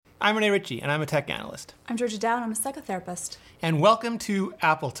I'm Renee Ritchie, and I'm a tech analyst. I'm Georgia Down. I'm a psychotherapist. And welcome to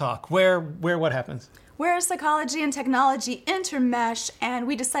Apple Talk, where what happens? Where psychology and technology intermesh, and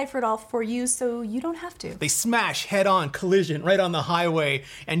we decipher it all for you so you don't have to. They smash head-on collision right on the highway,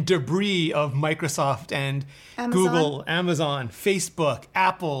 and debris of Microsoft and Google, Amazon, Facebook,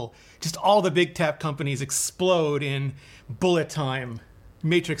 Apple, just all the big tech companies explode in bullet time,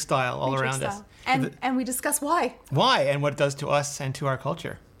 Matrix style all around us. And we discuss why. Why and what it does to us and to our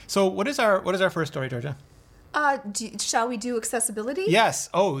culture. So what is our first story, Georgia? Shall we do accessibility? Yes.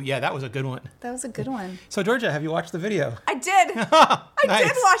 Oh, yeah, that was a good one. That was a good one. So, Georgia, have you watched the video? I did. I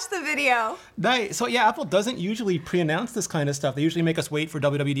did watch the video. Nice. So, yeah, Apple doesn't usually pre-announce this kind of stuff. They usually make us wait for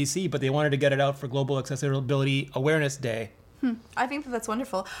WWDC, but they wanted to get it out for Global Accessibility Awareness Day. I think that's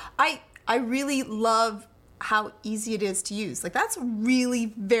wonderful. I really love how easy it is to use. Like, that's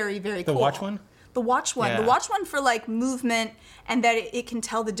really very, very cool. The watch one? The watch one. Yeah. The watch one for, like, movement and that it can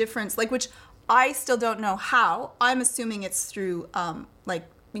tell the difference, like, which I still don't know how. I'm assuming it's through,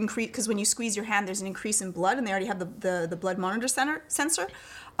 increase, because when you squeeze your hand, there's an increase in blood, and they already have the blood monitor sensor.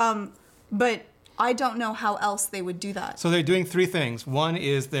 But I don't know how else they would do that. So they're doing three things. One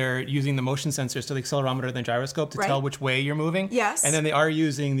is they're using the motion sensors, so the accelerometer and the gyroscope, to tell which way you're moving. Yes. And then they are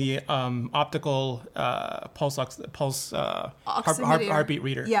using the optical heartbeat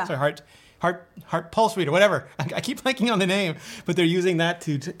reader. Yeah. Sorry, heart pulse reader, whatever. I keep blanking on the name, but they're using that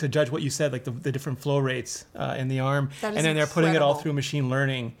to judge what you said, like the different flow rates in the arm. That is and then they're putting it all incredible. through machine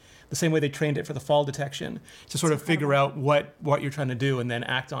learning, the same way they trained it for the fall detection, to sort of figure out what you're trying to do and then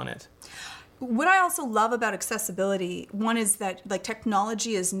act on it. What I also love about accessibility, one is that like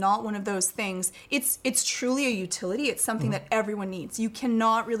technology is not one of those things. It's truly a utility. It's something that everyone needs. You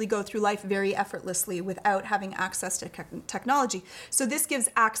cannot really go through life very effortlessly without having access to technology. So this gives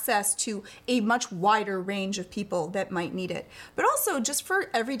access to a much wider range of people that might need it. But also just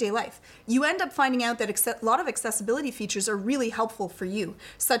for everyday life, you end up finding out that a lot of accessibility features are really helpful for you,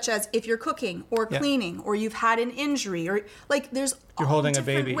 such as if you're cooking or cleaning or you've had an injury or like there's You're all holding a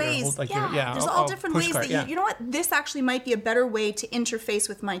different baby. ways. There's all different ways that you know what, this actually might be a better way to interface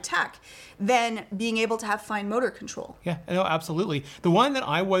with my tech than being able to have fine motor control. Yeah, no, absolutely. The one that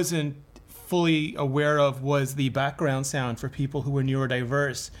I wasn't fully aware of was the background sound for people who were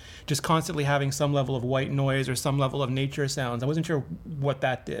neurodiverse, just constantly having some level of white noise or some level of nature sounds. I wasn't sure what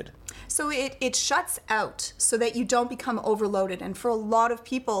that did. So it shuts out so that you don't become overloaded. And for a lot of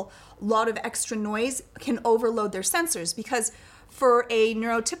people, a lot of extra noise can overload their sensors because for a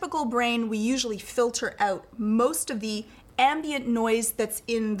neurotypical brain, we usually filter out most of the ambient noise that's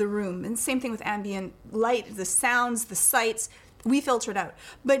in the room. And same thing with ambient light, the sounds, the sights, we filter it out.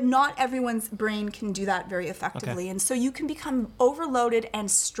 But not everyone's brain can do that very effectively. And so you can become overloaded and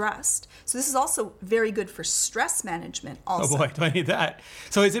stressed. So this is also very good for stress management also. Oh boy, do I need that.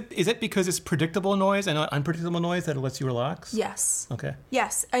 So is it because it's predictable noise and unpredictable noise that it lets you relax? Yes. Okay.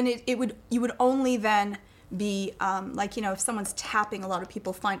 Yes, and you would only then be if someone's tapping, a lot of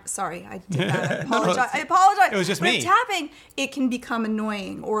people find, sorry, I did that, I apologize. It was just when me. Tapping, it can become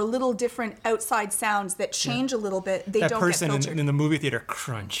annoying or little different outside sounds that change a little bit. They That don't person get filtered. in the movie theater,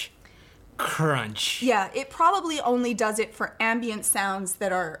 crunch. Yeah, it probably only does it for ambient sounds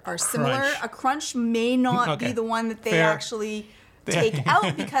that are similar. Crunch. A crunch may not be the one that they Fair. actually take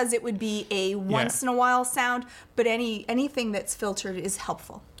out because it would be a once in a while sound, but anything that's filtered is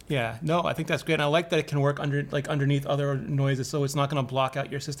helpful. Yeah, no, I think that's great. And I like that it can work underneath other noises, so it's not going to block out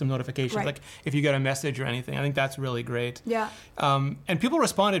your system notifications, Right. like if you get a message or anything. I think that's really great. Yeah. And people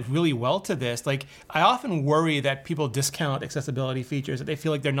responded really well to this. Like, I often worry that people discount accessibility features, that they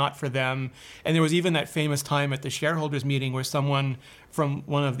feel like they're not for them. And there was even that famous time at the shareholders meeting where someone from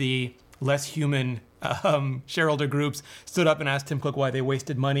one of the less human shareholder groups stood up and asked Tim Cook why they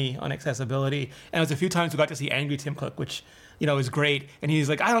wasted money on accessibility. And it was a few times we got to see angry Tim Cook, which is great. And he's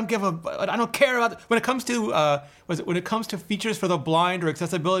like, I don't care about when it comes to features for the blind or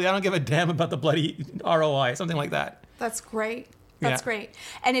accessibility. I don't give a damn about the bloody ROI, something like that. That's great. That's great.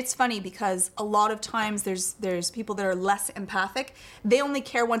 And it's funny because a lot of times there's people that are less empathic. They only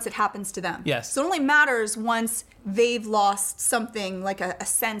care once it happens to them. Yes. So it only matters once they've lost something like a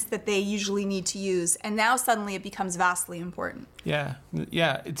sense that they usually need to use. And now suddenly it becomes vastly important. Yeah,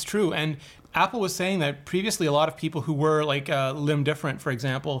 it's true. And Apple was saying that previously a lot of people who were like limb different, for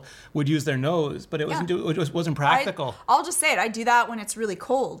example, would use their nose, but it wasn't practical. I'll just say it. I do that when it's really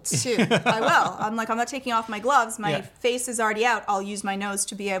cold too. I will. I'm not taking off my gloves. My face is already out. I'll use my nose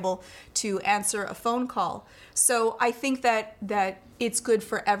to be able to answer a phone call. So I think that it's good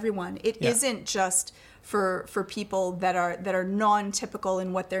for everyone. It isn't just for people that are non-typical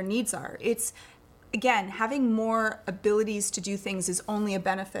in what their needs are. It's again, having more abilities to do things is only a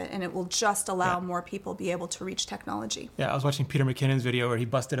benefit, and it will just allow more people be able to reach technology. Yeah, I was watching Peter McKinnon's video where he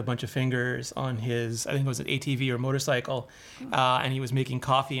busted a bunch of fingers on his, I think it was an ATV or motorcycle, and he was making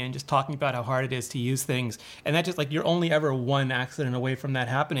coffee and just talking about how hard it is to use things. And that just like, you're only ever one accident away from that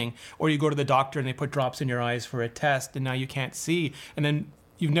happening. Or you go to the doctor and they put drops in your eyes for a test and now you can't see. And then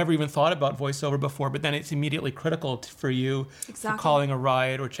you've never even thought about voiceover before, but then it's immediately critical for you for calling a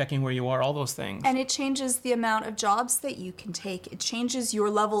ride or checking where you are, all those things. And it changes the amount of jobs that you can take. It changes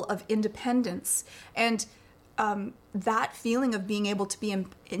your level of independence. And that feeling of being able to be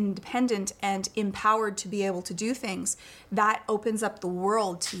independent and empowered to be able to do things, that opens up the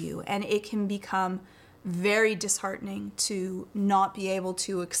world to you. And it can become very disheartening to not be able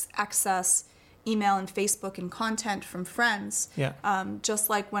to access email and Facebook and content from friends. Yeah.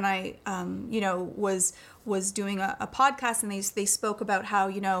 Just like when I, was doing a podcast and they spoke about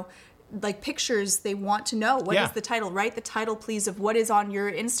how, like pictures, they want to know what is the title. Write the title, please, of what is on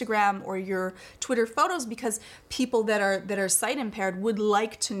your Instagram or your Twitter photos, because people that are sight impaired would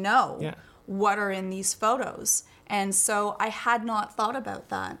like to know what are in these photos. And so I had not thought about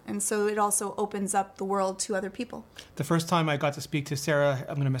that. And so it also opens up the world to other people. The first time I got to speak to Sarah,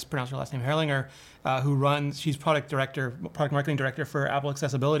 I'm going to mispronounce her last name, Herlinger, she's product marketing director for Apple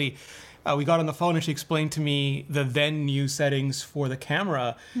Accessibility. We got on the phone and she explained to me the then new settings for the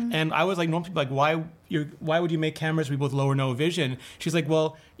camera. And I was like, normal people like, why would you make cameras with low or no vision? She's like,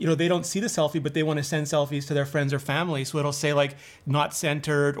 well, they don't see the selfie, but they want to send selfies to their friends or family. So it'll say like not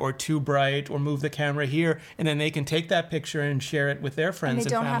centered or too bright or move the camera here. And then they can take that picture and share it with their friends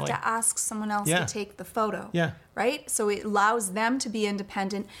and family. And they don't have to ask someone else to take the photo. Yeah. Right? So it allows them to be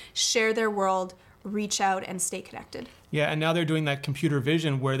independent, share their world, reach out and stay connected. Yeah, and now they're doing that computer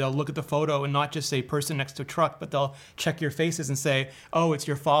vision where they'll look at the photo and not just say person next to truck, but they'll check your faces and say, oh, it's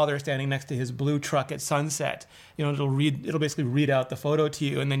your father standing next to his blue truck at sunset. It'll basically read out the photo to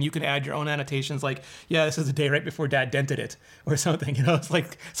you, and then you can add your own annotations like, yeah, this is the day right before Dad dented it, or something. It's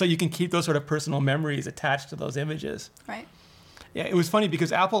like, so you can keep those sort of personal memories attached to those images. Right. Yeah, it was funny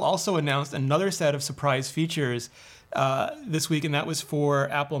because Apple also announced another set of surprise features this week, and that was for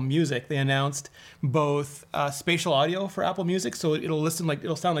Apple Music. They announced both spatial audio for Apple Music, so it'll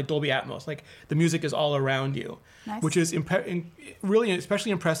sound like Dolby Atmos, like the music is all around you, which is really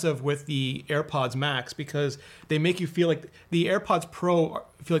especially impressive with the AirPods Max, because they make you feel like the AirPods Pro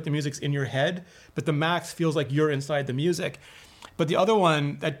feel like the music's in your head, but the Max feels like you're inside the music. But the other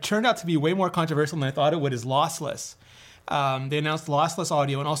one that turned out to be way more controversial than I thought it would is lossless. They announced lossless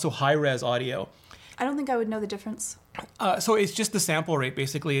audio and also high-res audio. I don't think I would know the difference. So it's just the sample rate,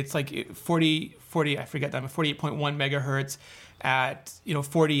 basically. It's like 40, I forget that, 48.1 megahertz at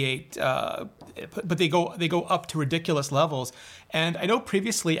 48, but they go up to ridiculous levels. And I know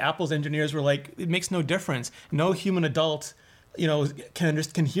previously Apple's engineers were like, it makes no difference. No human adult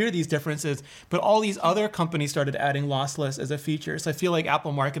can hear these differences, but all these other companies started adding lossless as a feature. So I feel like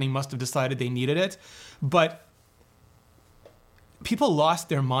Apple marketing must have decided they needed it. But people lost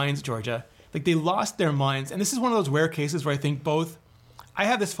their minds, Georgia. Like, they lost their minds. And this is one of those rare cases where I think I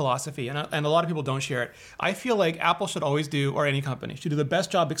have this philosophy, and a lot of people don't share it. I feel like Apple should always do, or any company, should do the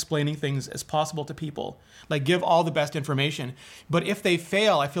best job explaining things as possible to people. Like, give all the best information. But if they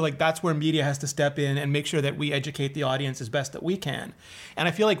fail, I feel like that's where media has to step in and make sure that we educate the audience as best that we can. And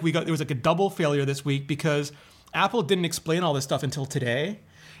I feel like there was like a double failure this week because Apple didn't explain all this stuff until today.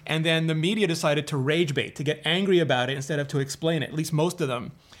 And then the media decided to rage bait, to get angry about it instead of to explain it, at least most of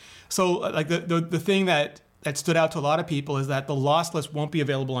them. So like the thing that stood out to a lot of people is that the lossless won't be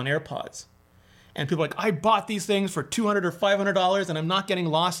available on AirPods. And people are like, I bought these things for $200 or $500 and I'm not getting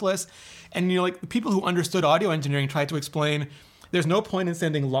lossless. And like the people who understood audio engineering tried to explain, there's no point in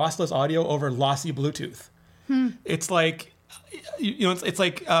sending lossless audio over lossy Bluetooth. It's like, it's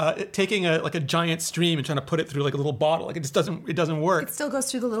like taking a giant stream and trying to put it through like a little bottle. Like it doesn't work. It still goes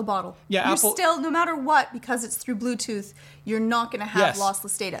through the little bottle. Yeah, You're Apple still, no matter what, because it's through Bluetooth, you're not going to have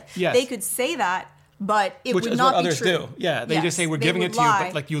lossless data. Yes. They could say that, but it Which would is not what be others true. do. Yeah, they just say we're giving it to you,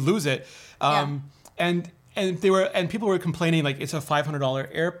 but like you lose it. And people were complaining like it's a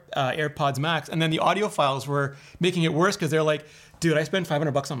 $500 AirPods Max, and then the audiophiles were making it worse because they're like, dude, I spent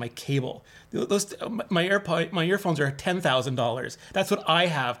 $500 on my cable. My earphones are $10,000. That's what I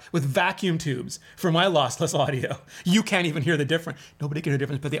have with vacuum tubes for my lossless audio. You can't even hear the difference. Nobody can hear the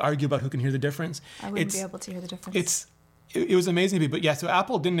difference, but they argue about who can hear the difference. I wouldn't be able to hear the difference. It was amazing to me, but yeah. So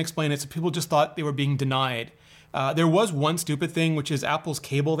Apple didn't explain it, so people just thought they were being denied. There was one stupid thing, which is Apple's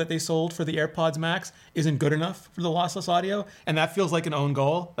cable that they sold for the AirPods Max isn't good enough for the lossless audio, and that feels like an own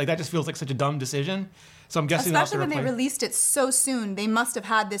goal. Like that just feels like such a dumb decision. So I'm guessing especially when they released it so soon, they must have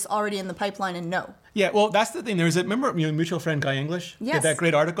had this already in the pipeline and no. Yeah, well, that's the thing. Remember mutual friend Guy English? Yes. Did that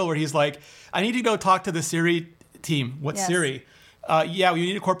great article where he's like, I need to go talk to the Siri team. What's Yes. Siri? Yeah, you need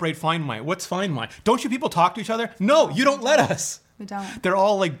to incorporate Find My. What's Find My? Don't you people talk to each other? No, you don't let us. We don't. They're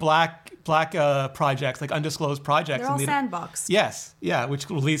all like black projects, like undisclosed projects. They're all and sandboxed. Yes, yeah, which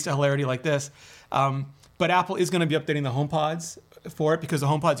leads to hilarity like this. But Apple is going to be updating the HomePods for it because the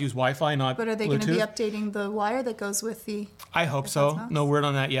HomePods use Wi-Fi, not But are they Bluetooth. going to be updating the wire that goes with the... I hope so. Mouse? No word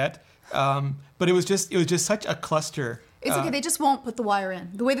on that yet. But it was just such a cluster. It's okay. They just won't put the wire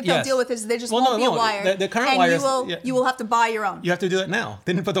in. The way that they'll Yes. deal with it is they just Well, won't be a no. wire. The current and wires- you will have to buy your own. You have to do it now.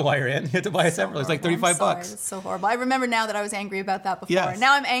 They didn't put the wire in. You have to buy it separately. It's like Horrible. I'm sorry. $35. It's so horrible. I remember now that I was angry about that before. Yes.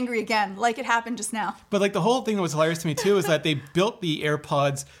 Now I'm angry again, like it happened just now. But like the whole thing that was hilarious to me too is that they built the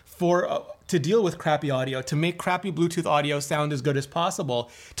AirPods for to deal with crappy audio, to make crappy Bluetooth audio sound as good as possible,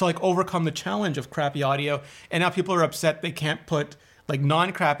 to like overcome the challenge of crappy audio. And now people are upset they can't put like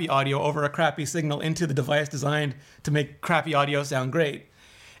non-crappy audio over a crappy signal into the device designed to make crappy audio sound great.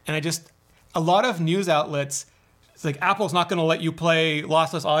 And a lot of news outlets, it's like Apple's not going to let you play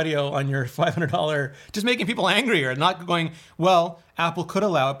lossless audio on your $500, just making people angrier, not going, well, Apple could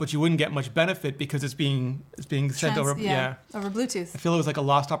allow it, but you wouldn't get much benefit because it's being sent over. Over Bluetooth. I feel it was like a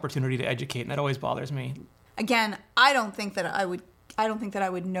lost opportunity to educate, and that always bothers me. Again, I don't think that I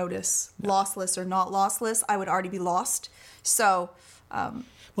would notice lossless or not lossless. I would already be lost. So,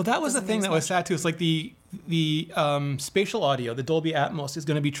 well, that was the doesn't thing mean that as was sad too. It's like the spatial audio, the Dolby Atmos, is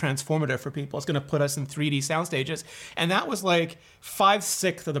going to be transformative for people. It's going to put us in 3D sound stages, and that was like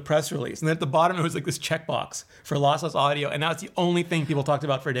 5/6 of the press release. And then at the bottom, it was like this checkbox for lossless audio, and that's the only thing people talked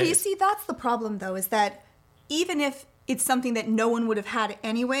about for days. but you see, that's the problem though, is that even if it's something that no one would have had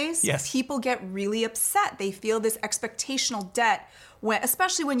anyways, Yes. people get really upset. They feel this expectational debt,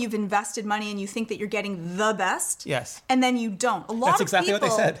 especially when you've invested money and you think that you're getting the best. Yes. And then you don't. That's exactly what they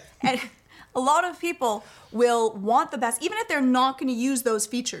said. And a lot of people will want the best, even if they're not going to use those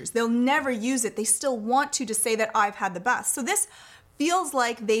features. They'll never use it. They still want to say that I've had the best. So this feels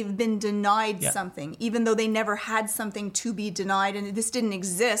like they've been denied something, even though they never had something to be denied, and this didn't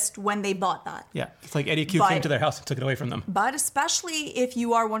exist when they bought that. Yeah, it's like Eddie Q But- came to their house and took it away from them. But especially if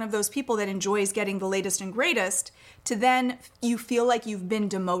you are one of those people that enjoys getting the latest and greatest, to then you feel like you've been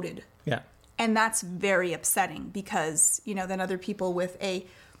demoted. Yeah. And that's very upsetting because, then other people with a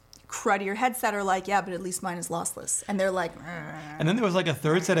cruddier headset are like, yeah, but at least mine is lossless. And they're like, And then there was like a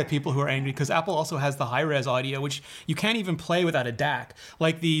third set of people who are angry because Apple also has the high-res audio, which you can't even play without a DAC.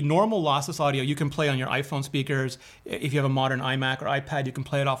 Like the normal lossless audio, you can play on your iPhone speakers. If you have a modern iMac or iPad, you can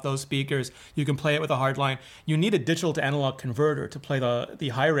play it off those speakers. You can play it with a hard line. You need a digital to analog converter to play the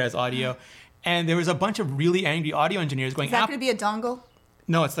high-res audio. And there was a bunch of really angry audio engineers going, is that going to be a dongle?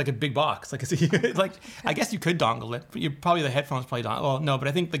 No, it's like a big box. Like it's like I guess you could dongle it. But probably the headphones probably dongle. Well, no, but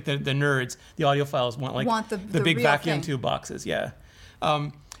I think like the nerds, the audiophiles want the big real vacuum thing. tube boxes. Yeah.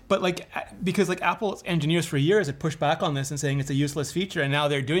 But like because like Apple's engineers for years had pushed back on this and saying it's a useless feature, and now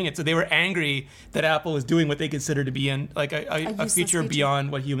they're doing it. So they were angry that Apple is doing what they consider to be a useless feature feature.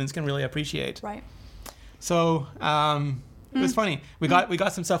 beyond what humans can really appreciate. Right. So it was funny. We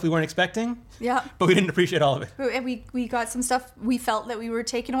got some stuff we weren't expecting. Yeah. But we didn't appreciate all of it. And we got some stuff we felt that we were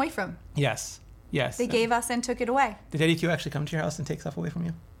taken away from. Yes. Yes. They gave us and took it away. Did Eddie Q actually come to your house and take stuff away from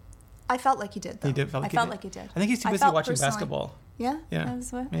you? I felt like he did, though. He did. I felt like he did. I think he's too I busy felt watching personally- basketball. Yeah, Yeah,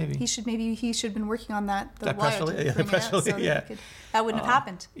 that's what, maybe. he should have been working on that. The That wire press to release- yeah, the bring it press out so release, yeah. that wouldn't have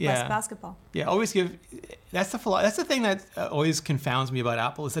happened. yeah. Less basketball. Yeah, always give. That's the thing that always confounds me about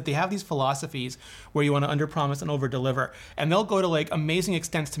Apple is that they have these philosophies where you want to underpromise and overdeliver, and they'll go to like amazing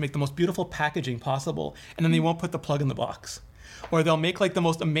extents to make the most beautiful packaging possible, and then they won't put the plug in the box, or they'll make like the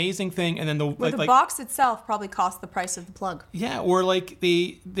most amazing thing, and then The box itself probably cost the price of the plug. yeah, or like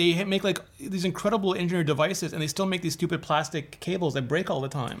they make like these incredible engineered devices, and they still make these stupid plastic cables that break all the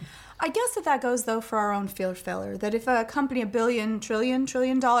time. I guess that goes though for our own failure. That if a company, trillion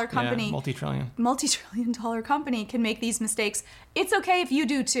dollar company, Yeah, multi-trillion. multi-trillion dollar company can make these mistakes, it's okay if you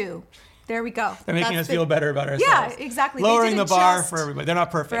do too. There we go. They're making That's us feel better about ourselves. Yeah, exactly. They Lowering the didn't bar just- for everybody. They're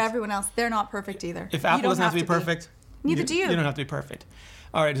not perfect. For everyone else, they're not perfect either. If You Apple don't doesn't have to be to perfect, Neither do you. You don't have to be perfect.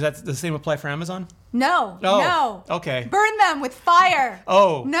 All right, does that the same apply for Amazon? No, Oh, no. okay. Burn them with fire.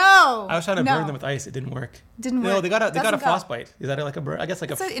 Oh. No. I was trying to burn them with ice. It didn't work. Didn't No, work. they got a Doesn't go. frostbite. Is that like a burn? I guess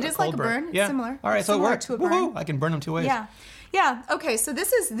like It is cold like a burn. It's Yeah. similar. All right, It's so it similar worked. to a burn. Woohoo! I can burn them 2 ways. Yeah. Yeah. Okay. So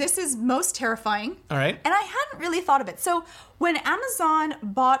this is most terrifying. All right. And I hadn't really thought of it. So when Amazon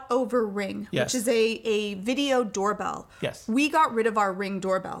bought over Ring, Yes. which is a video doorbell, Yes. we got rid of our Ring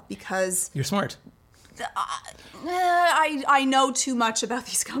doorbell because You're smart. I know too much about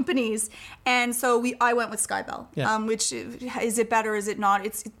these companies, and so I went with Skybell. Yeah. Which is it better? Is it not?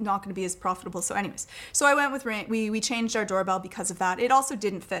 It's not going to be as profitable. So, anyways, so I went with Ring. We changed our doorbell because of that. It also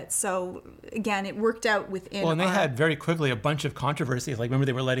didn't fit. So again, it worked out within. Well, and they our- had very quickly a bunch of controversies. Like, remember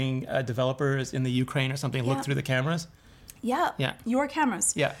they were letting developers in the Ukraine or something Yeah. look through the cameras? Yeah. Yeah. Your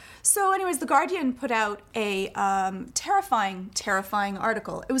cameras. Yeah. So, anyways, The Guardian put out a terrifying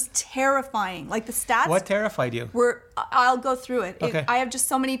article. It was terrifying. Like the stats. What terrified you? I'll go through it. Okay. I have just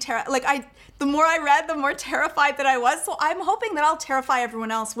so many the more I read, the more terrified that I was. So I'm hoping that I'll terrify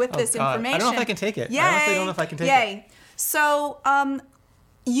everyone else with this God. information. I don't know if I can take it. Yay. I honestly don't know if I can take Yay. So,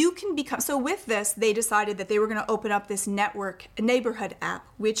 you can become, so with this, they decided that they were going to open up this neighborhood app,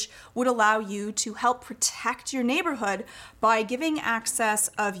 which would allow you to help protect your neighborhood by giving access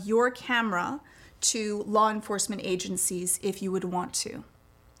of your camera to law enforcement agencies if you would want to.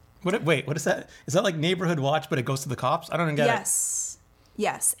 Wait, what is that? Is that like Neighborhood Watch, but it goes to the cops? I don't get it.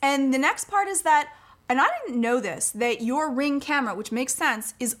 Yes. And the next part is that, and I didn't know this, that your Ring camera, which makes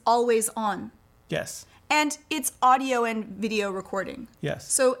sense, is always on. Yes. And it's audio and video recording.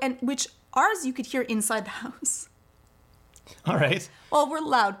 Yes. So, and which ours you could hear inside the house. All right. Well, we're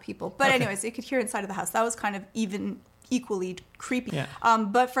loud people. But Okay. anyways, you could hear inside of the house. That was kind of equally creepy. Yeah.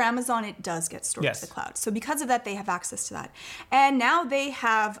 But for Amazon, it does get stored Yes. to the cloud. So because of that, they have access to that. And now they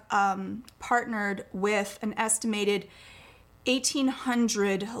have partnered with an estimated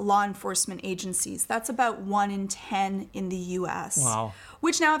 1,800 law enforcement agencies. That's about 1 in 10 in the U.S. Wow.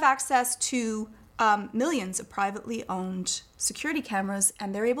 Which now have access to millions of privately owned security cameras,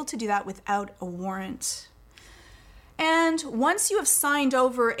 and they're able to do that without a warrant. And once you have signed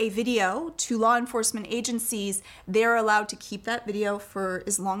over a video to law enforcement agencies, they're allowed to keep that video for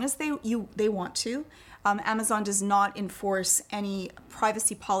as long as they want to. Amazon does not enforce any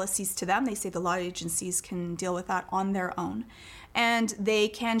privacy policies to them. They say the law agencies can deal with that on their own. And they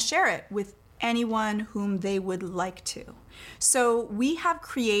can share it with anyone whom they would like to. So we have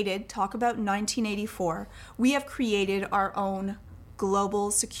created, talk about 1984, we have created our own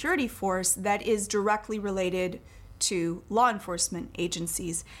global security force that is directly related to law enforcement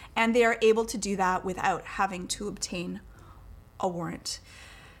agencies, and they are able to do that without having to obtain a warrant.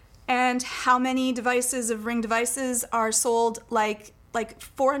 And how many devices of Ring devices are sold? Like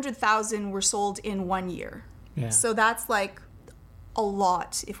 400,000 were sold in 1 year. Yeah. So that's like a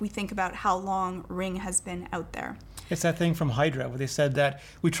lot if we think about how long Ring has been out there. It's that thing from Hydra where they said that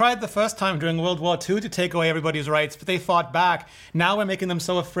we tried the first time during World War II to take away everybody's rights, but they fought back. Now we're making them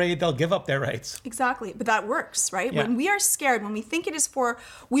so afraid they'll give up their rights. Exactly. But that works, right? Yeah. When we are scared, when we think it is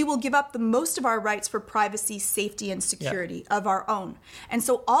we will give up the most of our rights for privacy, safety, and security of our own. And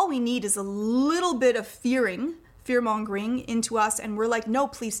so all we need is a little bit of fear-mongering into us, and we're like, no,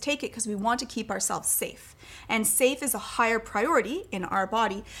 please take it because we want to keep ourselves safe. And safe is a higher priority in our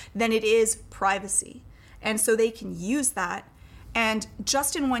body than it is privacy. And so they can use that. And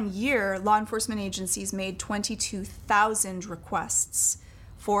just in 1 year, law enforcement agencies made 22,000 requests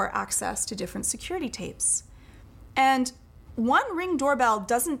for access to different security tapes. And one Ring doorbell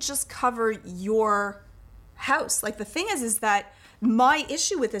doesn't just cover your house. Like the thing is that my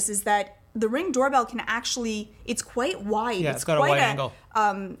issue with this is that the Ring doorbell can actually, it's quite wide. Yeah, it's got a wide angle.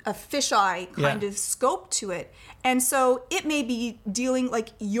 A fisheye kind of scope to it. And so it may be dealing, like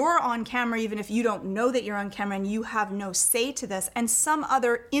you're on camera even if you don't know that you're on camera and you have no say to this, and some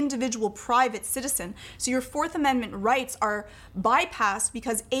other individual private citizen. So your Fourth Amendment rights are bypassed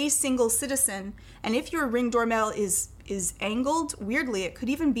because a single citizen, and if your Ring doorbell is angled, weirdly, it could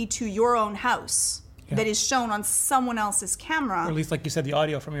even be to your own house that is shown on someone else's camera. Or at least, like you said, the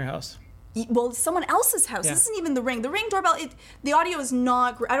audio from your house. Well, someone else's house. Yeah. This isn't even the Ring. The Ring doorbell, the audio is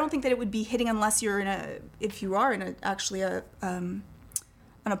not great. I don't think that it would be hitting unless you're if you are in an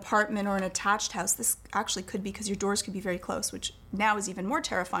apartment or an attached house. This actually could be because your doors could be very close, which now is even more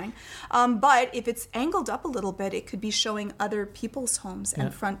terrifying. But if it's angled up a little bit, it could be showing other people's homes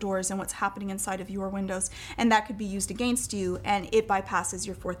and front doors and what's happening inside of your windows. And that could be used against you, and it bypasses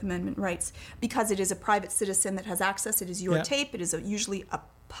your Fourth Amendment rights because it is a private citizen that has access. It is your tape. It is usually a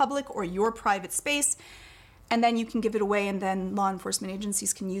public or your private space. and then you can give it away, and then law enforcement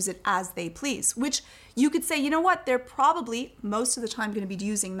agencies can use it as they please, which you could say, you know what, they're probably most of the time going to be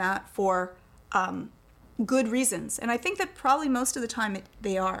using that for good reasons. And I think that probably most of the time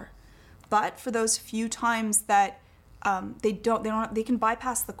they are. But for those few times that they can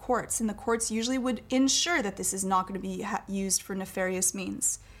bypass the courts, and the courts usually would ensure that this is not going to be used for nefarious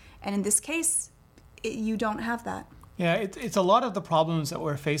means. And in this case, you don't have that. Yeah, it's a lot of the problems that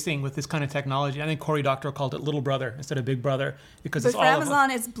we're facing with this kind of technology. I think Cory Doctorow called it little brother instead of big brother, because it's for all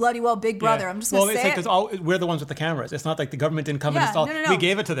Amazon, it's bloody well big brother. I'm just going to say it's like we're the ones with the cameras. It's not like the government didn't come and install. No. We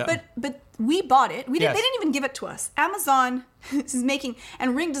gave it to them. But we bought it. They Yes. didn't even give it to us. Amazon is making,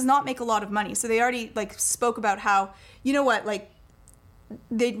 and Ring does not make a lot of money. So they already spoke about how, you know what,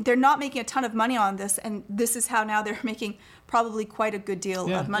 they're not making a ton of money on this, and this is how now they're making probably quite a good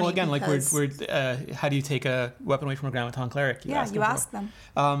deal of money. Well, again, because, how do you take a weapon away from a grammaton cleric? You ask them.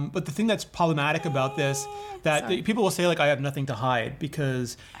 But the thing that's problematic about this, that people will say, I have nothing to hide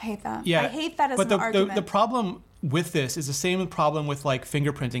because... I hate that. Yeah, I hate that as an argument. The problem with this is the same problem with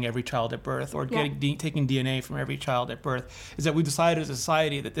fingerprinting every child at birth, or taking DNA from every child at birth, is that we decided as a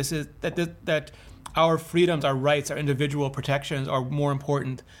society that that our freedoms, our rights, our individual protections are more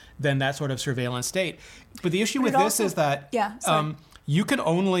important than that sort of surveillance state. But the issue with this is that you can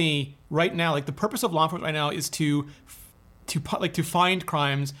only, right now, the purpose of law enforcement right now is to find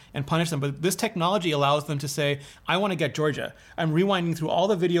crimes and punish them. But this technology allows them to say, I want to get Georgia. I'm rewinding through all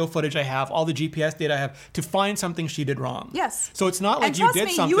the video footage I have, all the GPS data I have, to find something she did wrong. Yes. So it's not like and you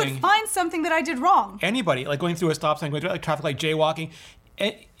did something. You would find something that I did wrong. Anybody, going through a stop sign, going through traffic light, jaywalking.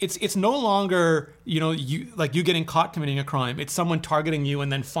 It's no longer you getting caught committing a crime. It's someone targeting you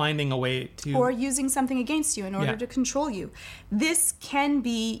and then finding a way to, or using something against you in order to control you. This can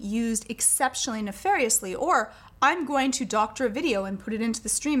be used exceptionally nefariously. Or I'm going to doctor a video and put it into the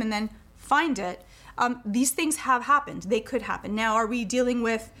stream and then find it. These things have happened. They could happen. Now, are we dealing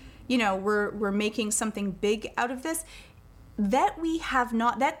with we're making something big out of this? That we have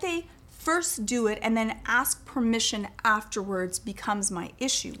not. That they first do it and then ask permission afterwards becomes my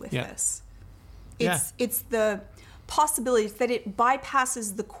issue with this. It's the possibilities that it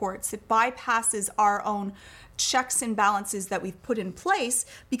bypasses the courts. It bypasses our own checks and balances that we've put in place,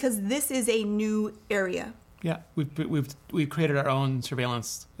 because this is a new area. Yeah, we've created our own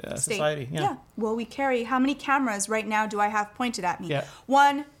surveillance society. Yeah. Well, we carry, how many cameras right now do I have pointed at me? Yeah.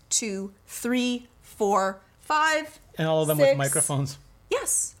 1, 2, 3, 4, 5, and all of them 6. with microphones.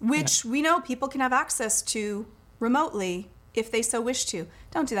 Yes, which we know people can have access to remotely if they so wish to.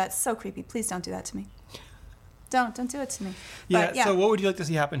 Don't do that. It's so creepy. Please don't do that to me. Don't do it to me. Yeah, so what would you like to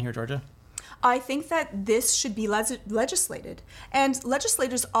see happen here, Georgia? I think that this should be legislated. And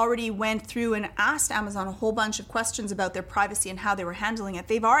legislators already went through and asked Amazon a whole bunch of questions about their privacy and how they were handling it.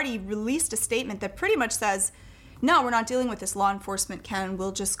 They've already released a statement that pretty much says, no, we're not dealing with this. Law enforcement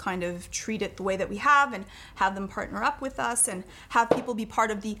we'll just kind of treat it the way that we have and have them partner up with us and have people be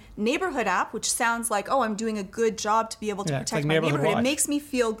part of the neighborhood app, which sounds like, oh, I'm doing a good job to be able to protect my neighborhood. It makes me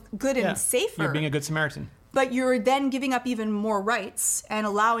feel good and safer. You're being a good Samaritan. But you're then giving up even more rights and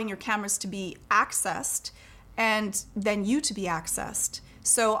allowing your cameras to be accessed and then you to be accessed.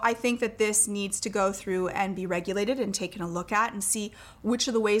 So I think that this needs to go through and be regulated and taken a look at and see which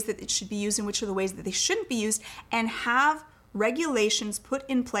are the ways that it should be used and which are the ways that they shouldn't be used, and have regulations put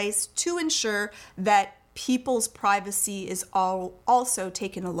in place to ensure that people's privacy is also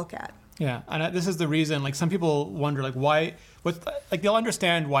taken a look at. Yeah, and this is the reason, some people wonder, why, they'll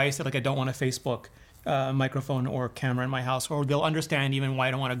understand why I said, I don't want a Facebook microphone or camera in my house, or they'll understand even why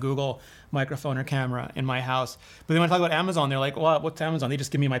I don't want a Google microphone or camera in my house. But then when I talk about Amazon, they're like, well, what's Amazon? They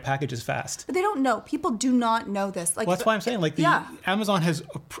just give me my packages fast. But they don't know. People do not know this. Well, that's why I'm saying, Amazon has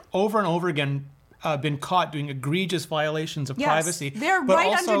over and over again been caught doing egregious violations of privacy. They're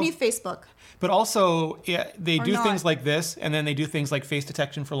underneath Facebook. But also, they do things like this, and then they do things like face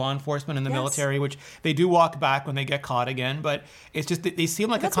detection for law enforcement and the military, which they do walk back when they get caught again. But it's just they seem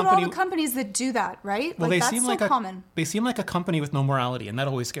like a company. That's what all the companies that do that, right? Well, that's so common. They seem like a company with no morality, and that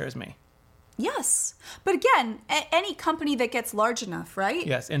always scares me. Yes, but again, any company that gets large enough, right?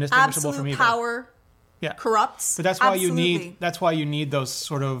 Yes, indistinguishable from evil. Power. Yeah. Corrupts. But that's why you need those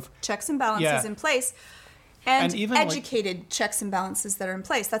sort of checks and balances in place. And even educated checks and balances that are in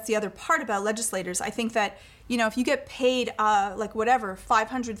place. That's the other part about legislators. I think that, if you get paid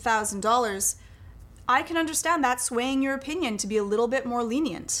 $500,000, I can understand that swaying your opinion to be a little bit more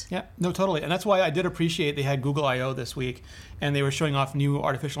lenient. Yeah, no, totally. And that's why I did appreciate they had Google I/O this week, and they were showing off new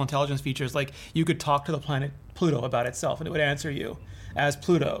artificial intelligence features. Like you could talk to the planet Pluto about itself, and it would answer you as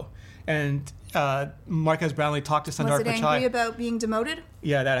Pluto. And Marquez Brownlee talked to Sundar Pichai. Was it angry about being demoted?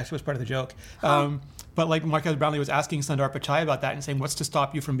 Yeah, that actually was part of the joke. But like Marquez Brownlee was asking Sundar Pichai about that and saying, what's to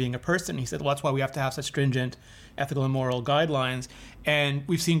stop you from being a person? He said, well, that's why we have to have such stringent ethical and moral guidelines. And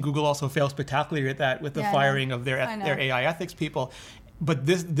we've seen Google also fail spectacularly at that with the firing of their AI ethics people. But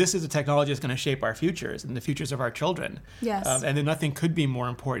this is a technology that's going to shape our futures and the futures of our children. Yes. And then nothing could be more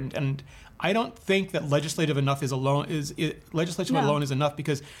important. And I don't think that legislation alone is enough,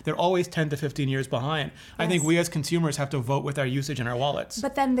 because they're always 10 to 15 years behind. Yes. I think we as consumers have to vote with our usage in our wallets.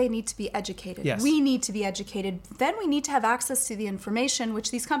 But then they need to be educated. Yes. We need to be educated. Then we need to have access to the information,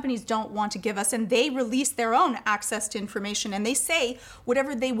 which these companies don't want to give us. And they release their own access to information. And they say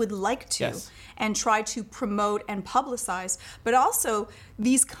whatever they would like to. Yes. And try to promote and publicize. But also,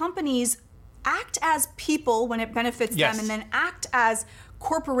 these companies act as people when it benefits Yes. them, and then act as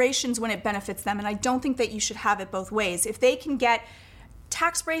corporations when it benefits them. And I don't think that you should have it both ways. If they can get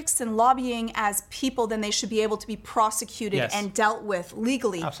tax breaks and lobbying as people, then they should be able to be prosecuted Yes. and dealt with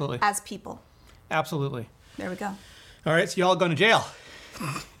legally Absolutely. as people. Absolutely. There we go. All right, so y'all going to jail.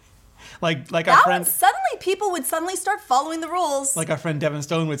 like our That friend, one, suddenly people would suddenly start following the rules. like our friend Devin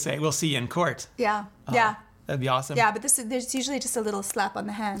Stone would say, we'll see you in court. Yeah, yeah. That'd be awesome. Yeah, but there's usually just a little slap on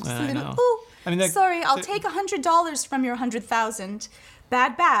the hand. Just a I little, know. ooh, I mean, sorry, I'll take $100 from your 100,000.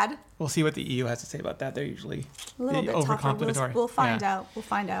 Bad. We'll see what the EU has to say about that. They're usually A little bit tougher. overcomplicatory. We'll find Yeah. out. We'll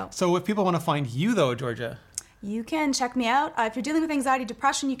find out. So if people want to find you, though, Georgia, You can check me out. If you're dealing with anxiety,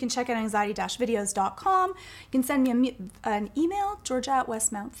 depression, you can check out anxiety-videos.com. You can send me an email,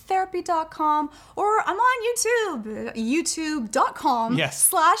 georgia@westmounttherapy.com, or I'm on YouTube, youtube.com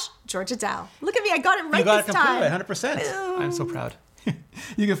Yes. /Georgia Dow. Look at me, I got it right you got it this time. completely, 100%. I'm so proud.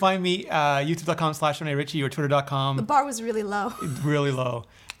 You can find me youtube.com/Renee Ritchie or The twitter.com, bar was really low. really low.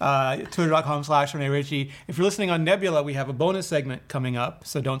 Twitter.com/Renee Ritchie. If you're listening on Nebula, we have a bonus segment coming up,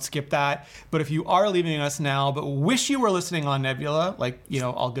 so don't skip that. But if you are leaving us now, but wish you were listening on Nebula, like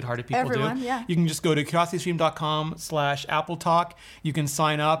all good-hearted people Everyone, do, yeah. you can just go to curiositystream.com/Apple Talk. You can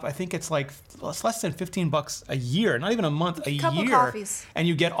sign up. I think it's less than $15 a year, not even a month, a Couple year. coffees. And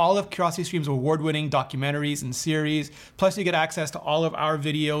you get all of Curiosity Stream's award-winning documentaries and series. Plus, you get access to all of our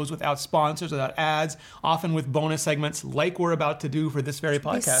videos without sponsors, without ads, often with bonus segments like we're about to do for this very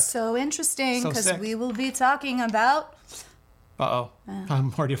podcast. It's so interesting So because sick. we will be talking about.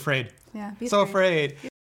 I'm already afraid. Yeah, be So afraid.